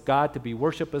himself as God, to be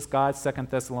worshipped as God, 2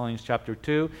 Thessalonians chapter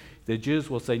 2. The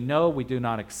Jews will say, no, we do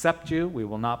not accept you. We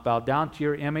will not bow down to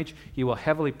your image. He will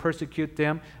heavily persecute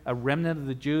them. A remnant of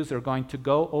the Jews are going to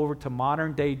go over to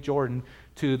modern-day Jordan,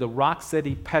 to the rock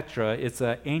city Petra. It's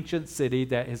an ancient city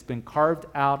that has been carved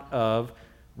out of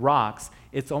rocks.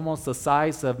 It's almost the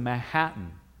size of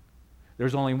Manhattan.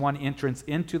 There's only one entrance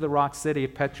into the rock city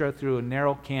of Petra through a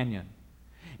narrow canyon.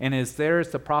 And it's there, as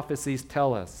the prophecies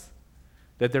tell us,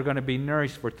 that they're going to be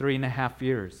nourished for 3.5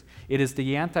 years. It is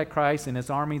the Antichrist and his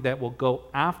army that will go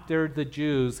after the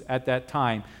Jews at that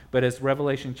time. But as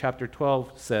Revelation chapter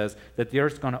 12 says, that the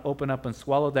earth's going to open up and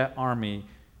swallow that army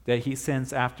that he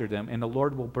sends after them, and the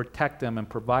Lord will protect them and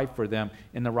provide for them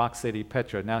in the rock city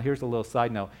Petra. Now here's a little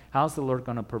side note. How's the Lord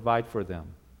going to provide for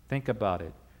them? Think about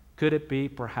it. Could it be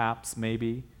perhaps,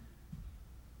 maybe,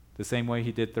 the same way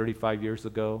he did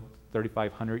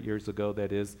 3,500 years ago,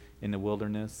 that is, in the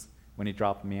wilderness, when he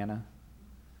dropped manna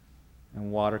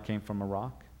and water came from a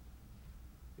rock?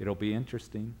 It'll be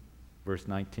interesting. Verse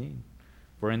 19.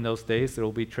 For in those days there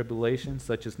will be tribulation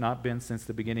such as not been since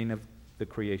the beginning of the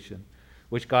creation,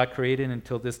 which God created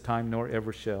until this time, nor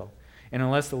ever shall. And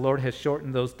unless the Lord has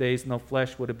shortened those days, no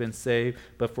flesh would have been saved,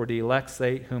 but for the elect's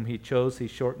sake, whom he chose, he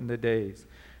shortened the days.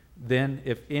 Then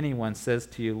if anyone says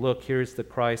to you, look, here is the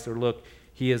Christ, or look,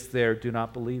 he is there, do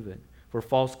not believe it. For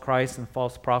false Christs and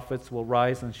false prophets will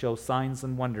rise and show signs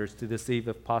and wonders to deceive,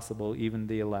 if possible, even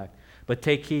the elect. But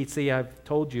take heed, see, I've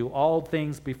told you all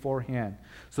things beforehand.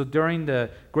 So during the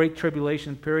Great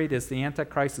Tribulation period, as the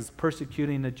Antichrist is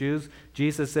persecuting the Jews,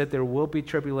 Jesus said there will be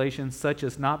tribulation such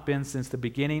as not been since the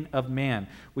beginning of man.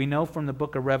 We know from the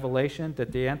book of Revelation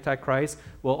that the Antichrist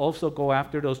will also go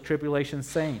after those tribulation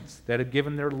saints that have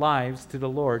given their lives to the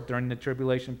Lord during the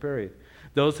tribulation period.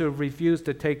 Those who have refused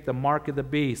to take the mark of the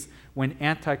beast when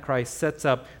Antichrist sets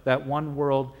up that one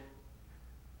world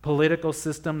political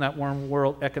system, that one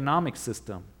world economic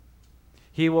system.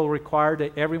 He will require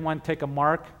that everyone take a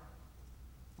mark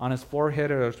on his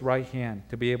forehead or his right hand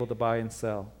to be able to buy and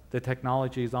sell. The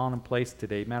technology is all in place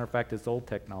today. Matter of fact, it's old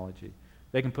technology.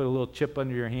 They can put a little chip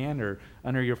under your hand or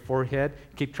under your forehead,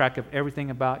 keep track of everything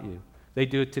about you. They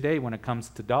do it today when it comes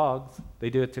to dogs. They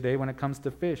do it today when it comes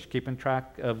to fish, keeping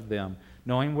track of them,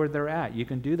 knowing where they're at. You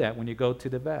can do that when you go to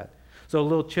the vet. So a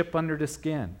little chip under the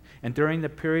skin. And during the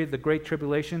period of the Great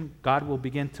Tribulation, God will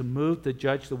begin to move to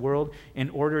judge the world in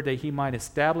order that he might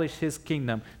establish his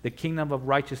kingdom, the kingdom of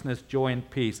righteousness, joy, and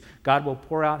peace. God will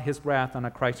pour out his wrath on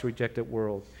a Christ-rejected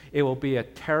world. It will be a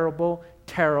terrible,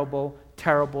 terrible,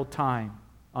 terrible time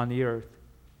on the earth,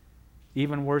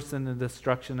 even worse than the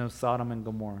destruction of Sodom and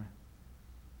Gomorrah.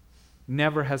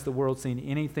 Never has the world seen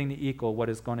anything to equal what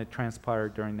is going to transpire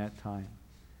during that time.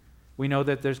 We know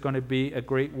that there's going to be a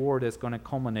great war that's going to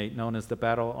culminate, known as the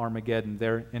Battle of Armageddon,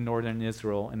 there in northern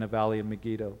Israel in the valley of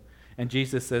Megiddo. And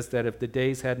Jesus says that if the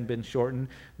days hadn't been shortened,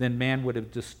 then man would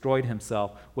have destroyed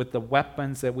himself. With the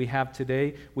weapons that we have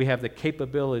today, we have the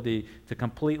capability to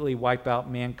completely wipe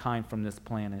out mankind from this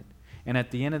planet. And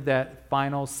at the end of that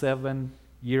final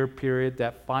 7-year period,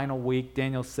 that final week,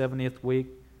 Daniel's 70th week,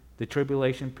 the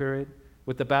tribulation period,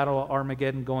 with the Battle of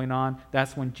Armageddon going on,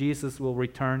 that's when Jesus will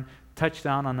return, touch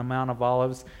down on the Mount of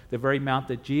Olives, the very mount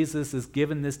that Jesus is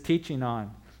given this teaching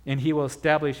on. And he will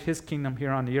establish his kingdom here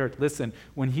on the earth. Listen,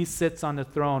 when he sits on the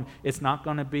throne, it's not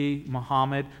going to be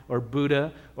Muhammad or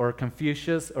Buddha or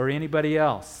Confucius or anybody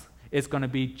else. It's going to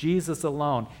be Jesus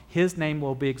alone. His name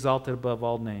will be exalted above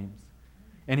all names.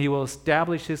 And he will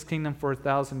establish his kingdom for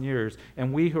 1,000 years.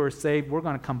 And we who are saved, we're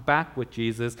going to come back with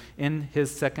Jesus in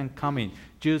his second coming.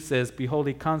 Jude says, behold,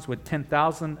 he comes with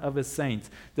 10,000 of his saints.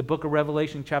 The book of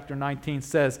Revelation chapter 19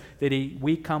 says that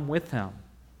we come with him.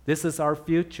 This is our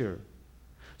future.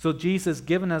 So Jesus has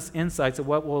given us insights of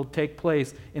what will take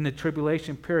place in the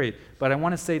tribulation period. But I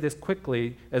want to say this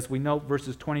quickly as we note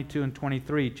verses 22 and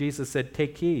 23. Jesus said,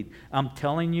 take heed. I'm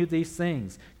telling you these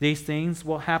things. These things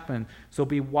will happen. So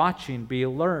be watching, be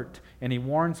alert. And he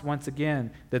warns once again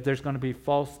that there's going to be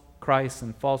false Christs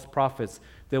and false prophets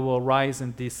that will arise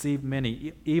and deceive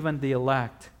many, even the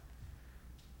elect.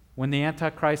 When the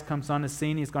Antichrist comes on the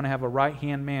scene, he's going to have a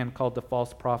right-hand man called the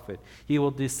false prophet. He will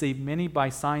deceive many by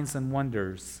signs and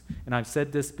wonders. And I've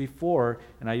said this before,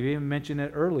 and I even mentioned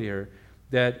it earlier,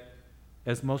 that,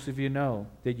 as most of you know,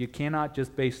 that you cannot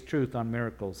just base truth on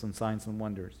miracles and signs and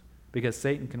wonders, because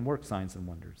Satan can work signs and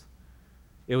wonders.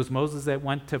 It was Moses that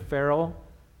went to Pharaoh,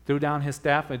 threw down his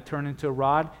staff, and it turned into a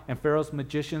rod, and Pharaoh's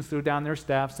magicians threw down their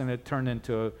staffs, and it turned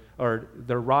into,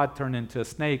 their rod turned into a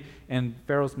snake, and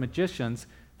Pharaoh's magicians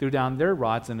threw down their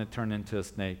rods and it turned into a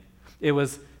snake. It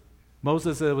was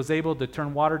Moses that was able to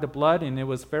turn water to blood, and it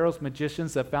was Pharaoh's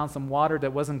magicians that found some water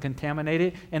that wasn't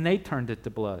contaminated, and they turned it to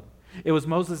blood. It was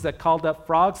Moses that called up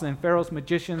frogs, and Pharaoh's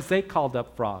magicians, they called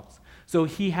up frogs. So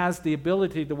he has the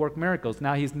ability to work miracles.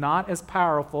 Now, he's not as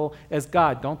powerful as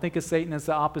God. Don't think of Satan as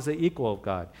the opposite equal of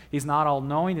God. He's not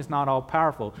all-knowing, he's not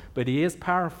all-powerful, but he is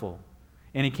powerful.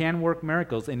 And he can work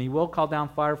miracles, and he will call down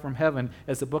fire from heaven,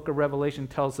 as the book of Revelation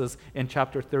tells us in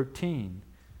chapter 13.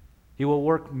 He will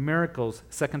work miracles,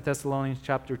 2 Thessalonians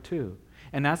chapter 2.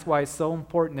 And that's why it's so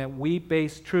important that we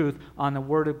base truth on the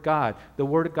Word of God. The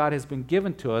Word of God has been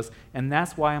given to us, and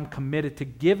that's why I'm committed to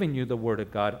giving you the Word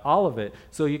of God, all of it,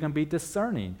 so you can be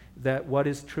discerning that what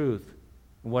is truth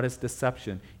and what is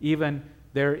deception. Even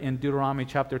there in Deuteronomy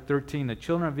chapter 13, the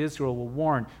children of Israel were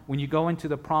warned, when you go into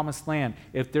the promised land,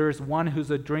 if there is one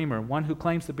who's a dreamer, one who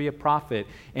claims to be a prophet,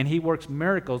 and he works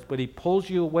miracles, but he pulls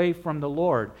you away from the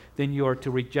Lord, then you are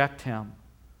to reject him.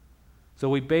 So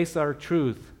we base our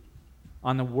truth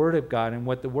on the Word of God and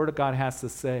what the Word of God has to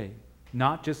say,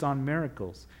 not just on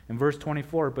miracles. In verse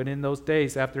 24, but in those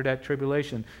days after that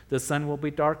tribulation, the sun will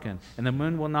be darkened, and the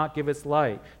moon will not give its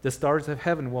light. The stars of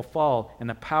heaven will fall, and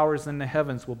the powers in the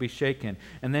heavens will be shaken.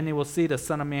 And then you will see the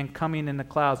Son of Man coming in the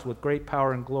clouds with great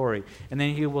power and glory. And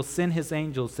then he will send his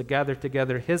angels to gather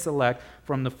together his elect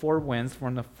from the four winds,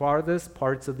 from the farthest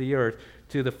parts of the earth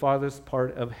to the farthest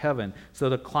part of heaven. So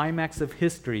the climax of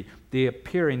history, the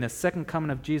appearing, the second coming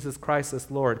of Jesus Christ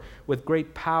as Lord, with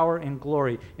great power and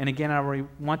glory. And again, I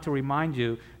want to remind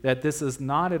you that this is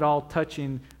not at all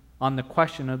touching on the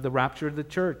question of the rapture of the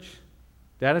church.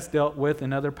 That is dealt with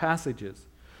in other passages.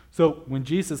 So when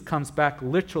Jesus comes back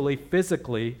literally,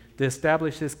 physically, to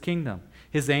establish his kingdom,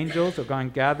 his angels are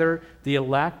going to gather the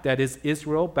elect, that is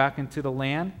Israel, back into the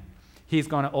land. He's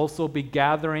going to also be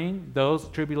gathering those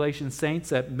tribulation saints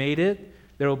that made it.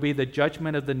 There will be the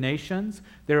judgment of the nations.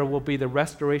 There will be the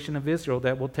restoration of Israel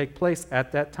that will take place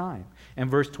at that time. And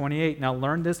verse 28, now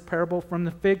learn this parable from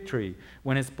the fig tree.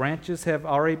 When its branches have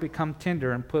already become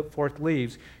tender and put forth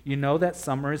leaves, you know that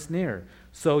summer is near.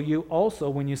 So you also,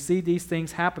 when you see these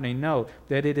things happening, know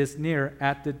that it is near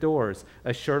at the doors.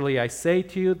 Assuredly I say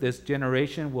to you, this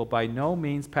generation will by no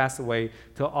means pass away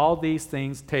till all these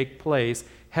things take place.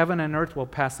 Heaven and earth will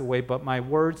pass away, but my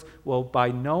words will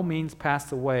by no means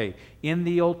pass away. In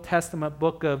the Old Testament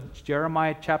book of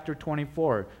Jeremiah chapter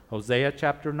 24, Hosea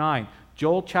chapter 9,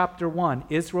 Joel chapter 1,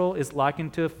 Israel is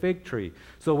likened to a fig tree.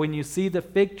 So when you see the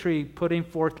fig tree putting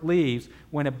forth leaves,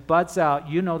 when it buds out,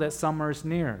 you know that summer is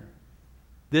near.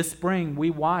 This spring, we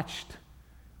watched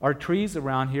our trees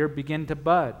around here begin to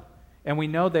bud. And we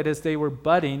know that as they were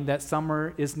budding, that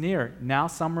summer is near. Now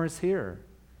summer is here.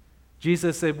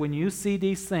 Jesus said, when you see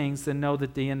these things, then know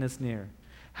that the end is near.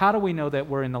 How do we know that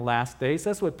we're in the last days?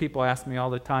 That's what people ask me all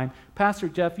the time. Pastor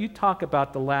Jeff, you talk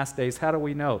about the last days. How do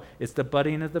we know? It's the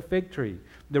budding of the fig tree.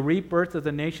 The rebirth of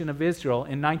the nation of Israel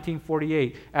in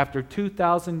 1948. After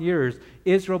 2,000 years,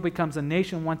 Israel becomes a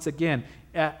nation once again.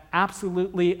 An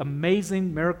absolutely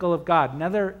amazing miracle of God,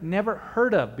 never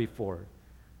heard of before.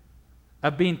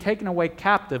 Of being taken away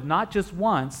captive, not just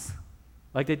once,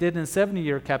 like they did in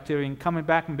 70-year captivity and coming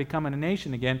back and becoming a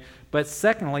nation again, but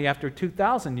secondly, after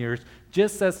 2,000 years,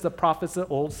 just as the prophets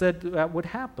of old said that would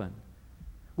happen.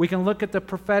 We can look at the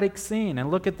prophetic scene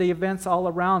and look at the events all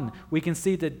around. We can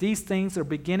see that these things are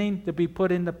beginning to be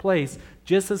put into place,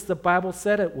 just as the Bible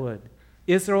said it would.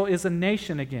 Israel is a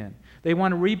nation again. They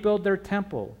want to rebuild their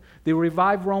temple. The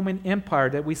revived Roman Empire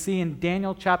that we see in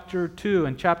Daniel chapter 2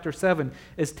 and chapter 7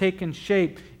 is taking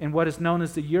shape in what is known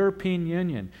as the European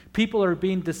Union. People are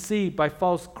being deceived by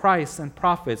false Christs and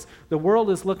prophets. The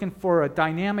world is looking for a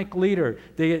dynamic leader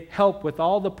to help with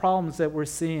all the problems that we're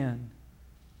seeing.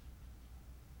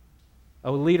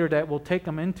 A leader that will take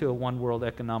them into a one world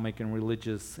economic and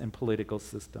religious and political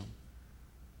system.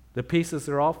 The pieces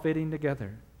are all fitting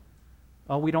together.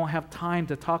 Oh, we don't have time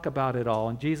to talk about it all.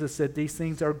 And Jesus said these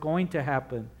things are going to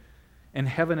happen. And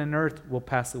heaven and earth will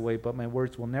pass away, but my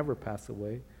words will never pass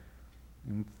away.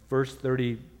 In verse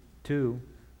 32,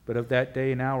 but of that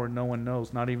day and hour no one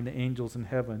knows, not even the angels in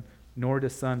heaven, nor the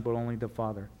Son, but only the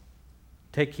Father.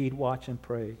 Take heed, watch, and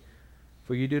pray,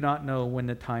 for you do not know when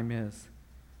the time is.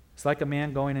 It's like a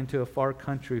man going into a far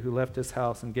country who left his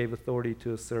house and gave authority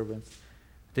to his servants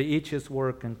to each his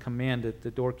work and commanded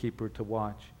the doorkeeper to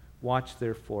watch. Watch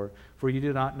therefore, for you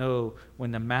do not know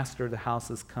when the master of the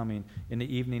house is coming, in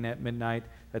the evening, at midnight,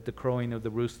 at the crowing of the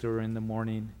rooster, or in the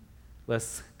morning,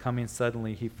 lest coming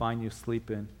suddenly he find you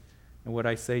sleeping. And what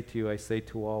I say to you, I say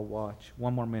to all, watch.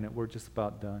 One more minute, we're just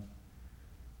about done.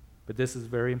 But this is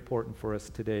very important for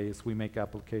us today as we make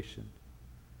application.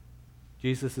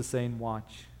 Jesus is saying,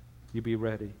 watch, you be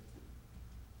ready.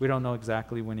 We don't know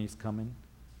exactly when he's coming.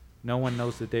 No one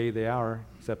knows the day, the hour,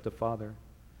 except the Father.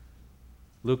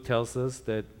 Luke tells us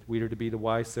that we are to be the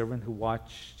wise servant who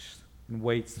watches and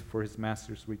waits for his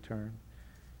master's return.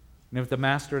 And if the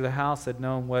master of the house had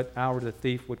known what hour the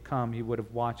thief would come, he would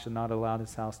have watched and not allowed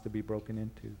his house to be broken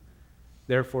into.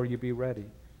 Therefore, you be ready,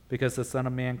 because the Son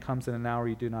of Man comes in an hour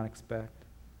you do not expect.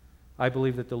 I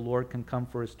believe that the Lord can come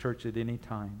for his church at any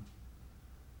time.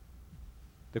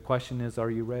 The question is, are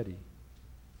you ready?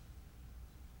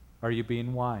 Are you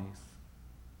being wise?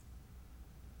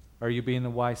 Are you being the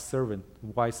wise servant?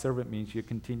 The wise servant means you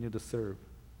continue to serve.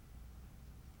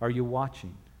 Are you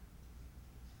watching?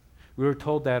 We were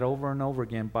told that over and over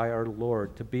again by our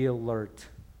Lord, to be alert.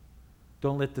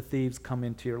 Don't let the thieves come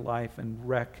into your life and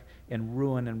wreck and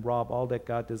ruin and rob all that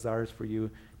God desires for you,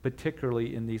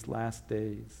 particularly in these last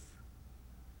days.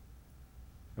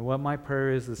 And what my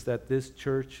prayer is that this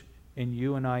church and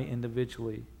you and I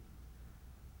individually,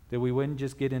 that we wouldn't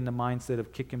just get in the mindset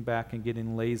of kicking back and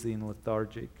getting lazy and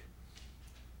lethargic.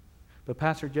 But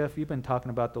Pastor Jeff, you've been talking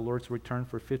about the Lord's return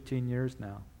for 15 years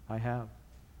now. I have.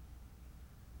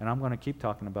 And I'm going to keep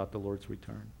talking about the Lord's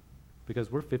return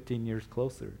because we're 15 years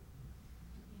closer.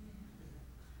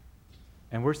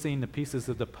 And we're seeing the pieces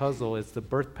of the puzzle as the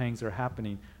birth pangs are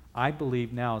happening. I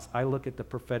believe now, as I look at the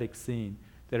prophetic scene,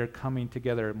 that are coming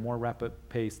together at a more rapid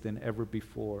pace than ever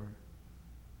before.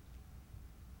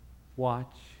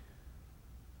 Watch.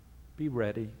 Be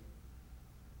ready.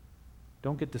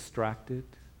 Don't get distracted.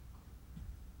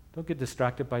 Don't get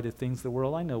distracted by the things of the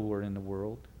world. I know we're in the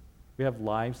world. We have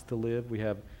lives to live. We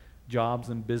have jobs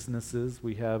and businesses.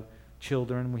 We have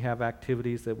children. We have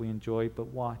activities that we enjoy. But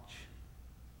watch.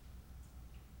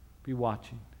 Be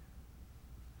watching.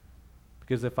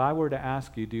 Because if I were to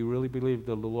ask you, do you really believe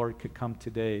that the Lord could come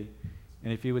today?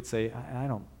 And if you would say, I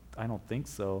don't think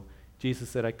so. Jesus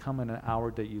said, I come in an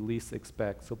hour that you least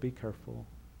expect, so be careful.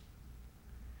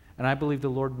 And I believe the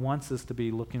Lord wants us to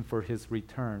be looking for his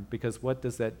return, because what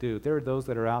does that do? There are those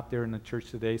that are out there in the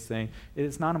church today saying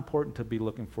it's not important to be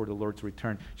looking for the Lord's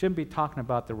return. Shouldn't be talking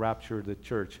about the rapture of the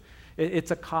church.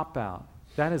 It's a cop-out.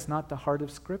 That is not the heart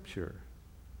of Scripture.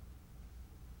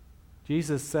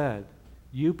 Jesus said,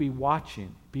 you be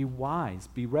watching, be wise,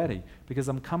 be ready, because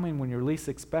I'm coming when you're least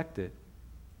expected.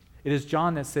 It is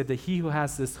John that said that he who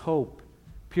has this hope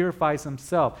purifies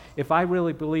himself. If I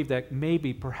really believe that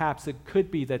maybe, perhaps it could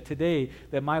be that today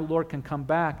that my Lord can come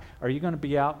back, are you going to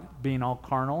be out being all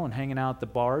carnal and hanging out at the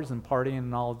bars and partying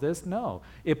and all of this? No.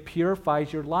 It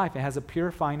purifies your life. It has a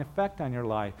purifying effect on your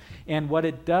life. And what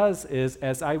it does is,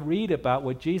 as I read about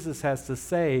what Jesus has to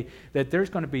say, that there's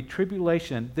going to be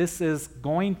tribulation. This is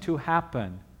going to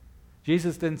happen.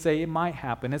 Jesus didn't say it might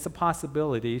happen. It's a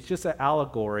possibility. It's just an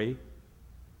allegory.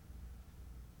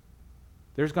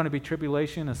 There's going to be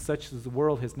tribulation as such as the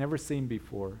world has never seen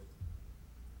before.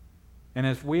 And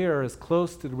if we are as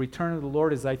close to the return of the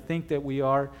Lord as I think that we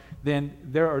are, then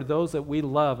there are those that we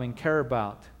love and care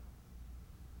about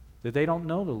that they don't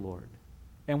know the Lord.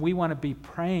 And we want to be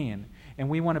praying, and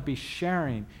we want to be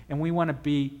sharing, and we want to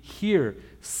be here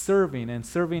serving and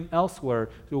serving elsewhere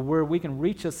to where we can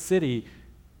reach a city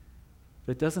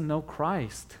that doesn't know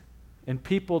Christ. And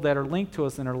people that are linked to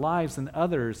us in our lives and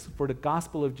others for the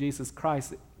gospel of Jesus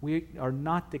Christ. We are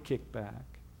not to kick back.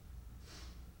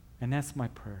 And that's my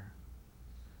prayer.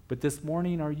 But this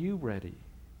morning, are you ready?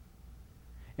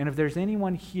 And if there's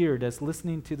anyone here that's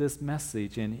listening to this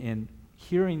message and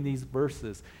hearing these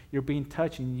verses, you're being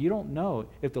touched and you don't know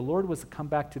if the Lord was to come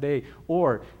back today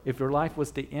or if your life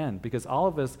was to end, because all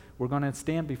of us, we're going to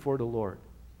stand before the Lord,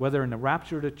 whether in the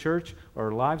rapture of the church or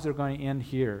our lives are going to end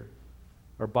here.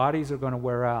 Our bodies are going to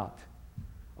wear out.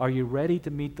 Are you ready to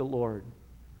meet the Lord?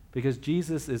 Because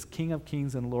Jesus is King of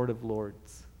Kings and Lord of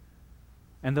Lords.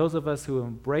 And those of us who have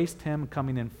embraced him,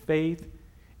 coming in faith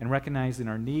and recognizing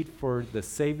our need for the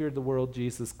Savior of the world,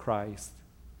 Jesus Christ,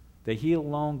 that he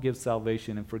alone gives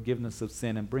salvation and forgiveness of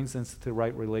sin and brings us into the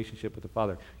right relationship with the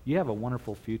Father, you have a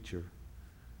wonderful future.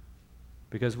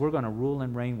 Because we're going to rule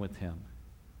and reign with him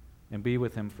and be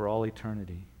with him for all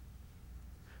eternity.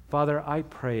 Father, I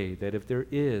pray that if there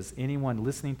is anyone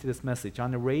listening to this message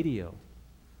on the radio,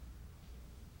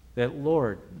 that,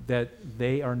 Lord, that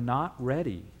they are not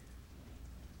ready,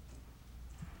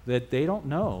 that they don't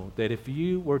know that if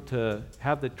you were to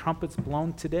have the trumpets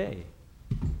blown today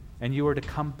and you were to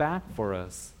come back for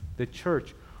us, the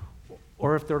church,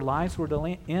 or if their lives were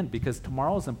to end, because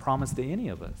tomorrow isn't promised to any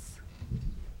of us.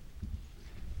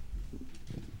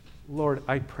 Lord,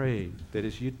 I pray that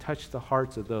as you touch the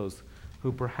hearts of those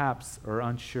who perhaps are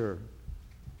unsure,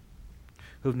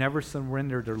 who've never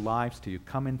surrendered their lives to you,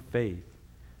 come in faith.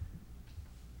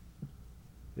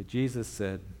 That Jesus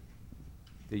said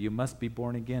that you must be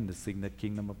born again to see the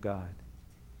kingdom of God.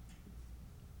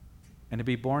 And to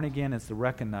be born again is to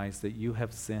recognize that you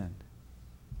have sinned.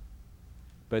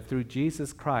 But through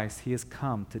Jesus Christ, he has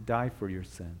come to die for your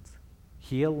sins.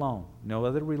 He alone, no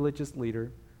other religious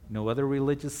leader, no other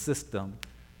religious system,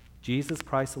 Jesus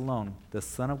Christ alone, the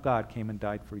Son of God, came and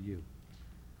died for you.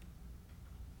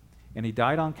 And he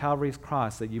died on Calvary's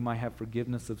cross that you might have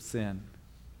forgiveness of sin.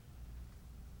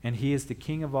 And he is the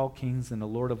King of all kings and the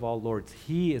Lord of all lords.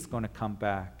 He is going to come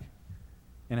back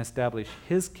and establish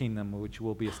his kingdom, which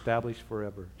will be established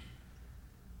forever.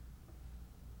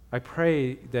 I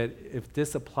pray that if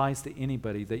this applies to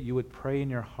anybody, that you would pray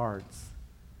in your hearts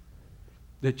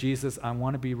that, Jesus, I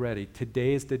want to be ready.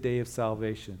 Today is the day of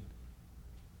salvation.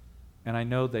 And I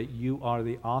know that you are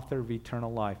the author of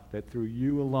eternal life, that through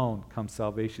you alone comes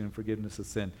salvation and forgiveness of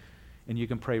sin. And you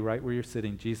can pray right where you're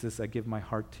sitting. Jesus, I give my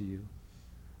heart to you.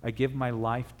 I give my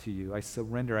life to you. I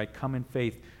surrender. I come in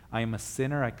faith. I am a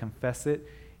sinner. I confess it.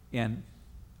 And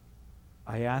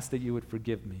I ask that you would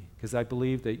forgive me, because I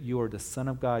believe that you are the Son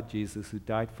of God, Jesus, who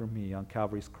died for me on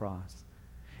Calvary's cross.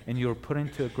 And you were put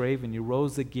into a grave and you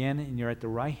rose again and you're at the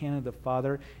right hand of the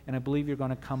Father. And I believe you're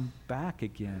going to come back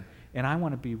again. And I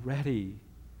want to be ready.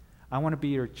 I want to be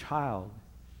your child.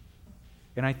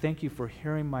 And I thank you for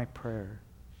hearing my prayer.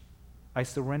 I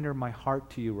surrender my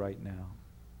heart to you right now.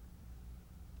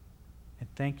 And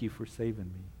thank you for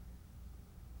saving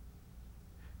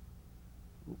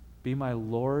me. Be my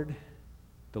Lord,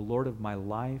 the Lord of my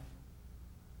life.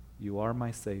 You are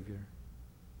my Savior.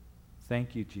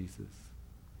 Thank you, Jesus.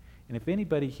 And if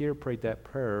anybody here prayed that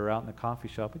prayer or out in the coffee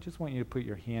shop, I just want you to put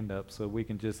your hand up so we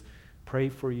can just pray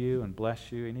for you and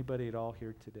bless you. Anybody at all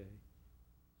here today?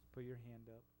 Put your hand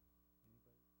up.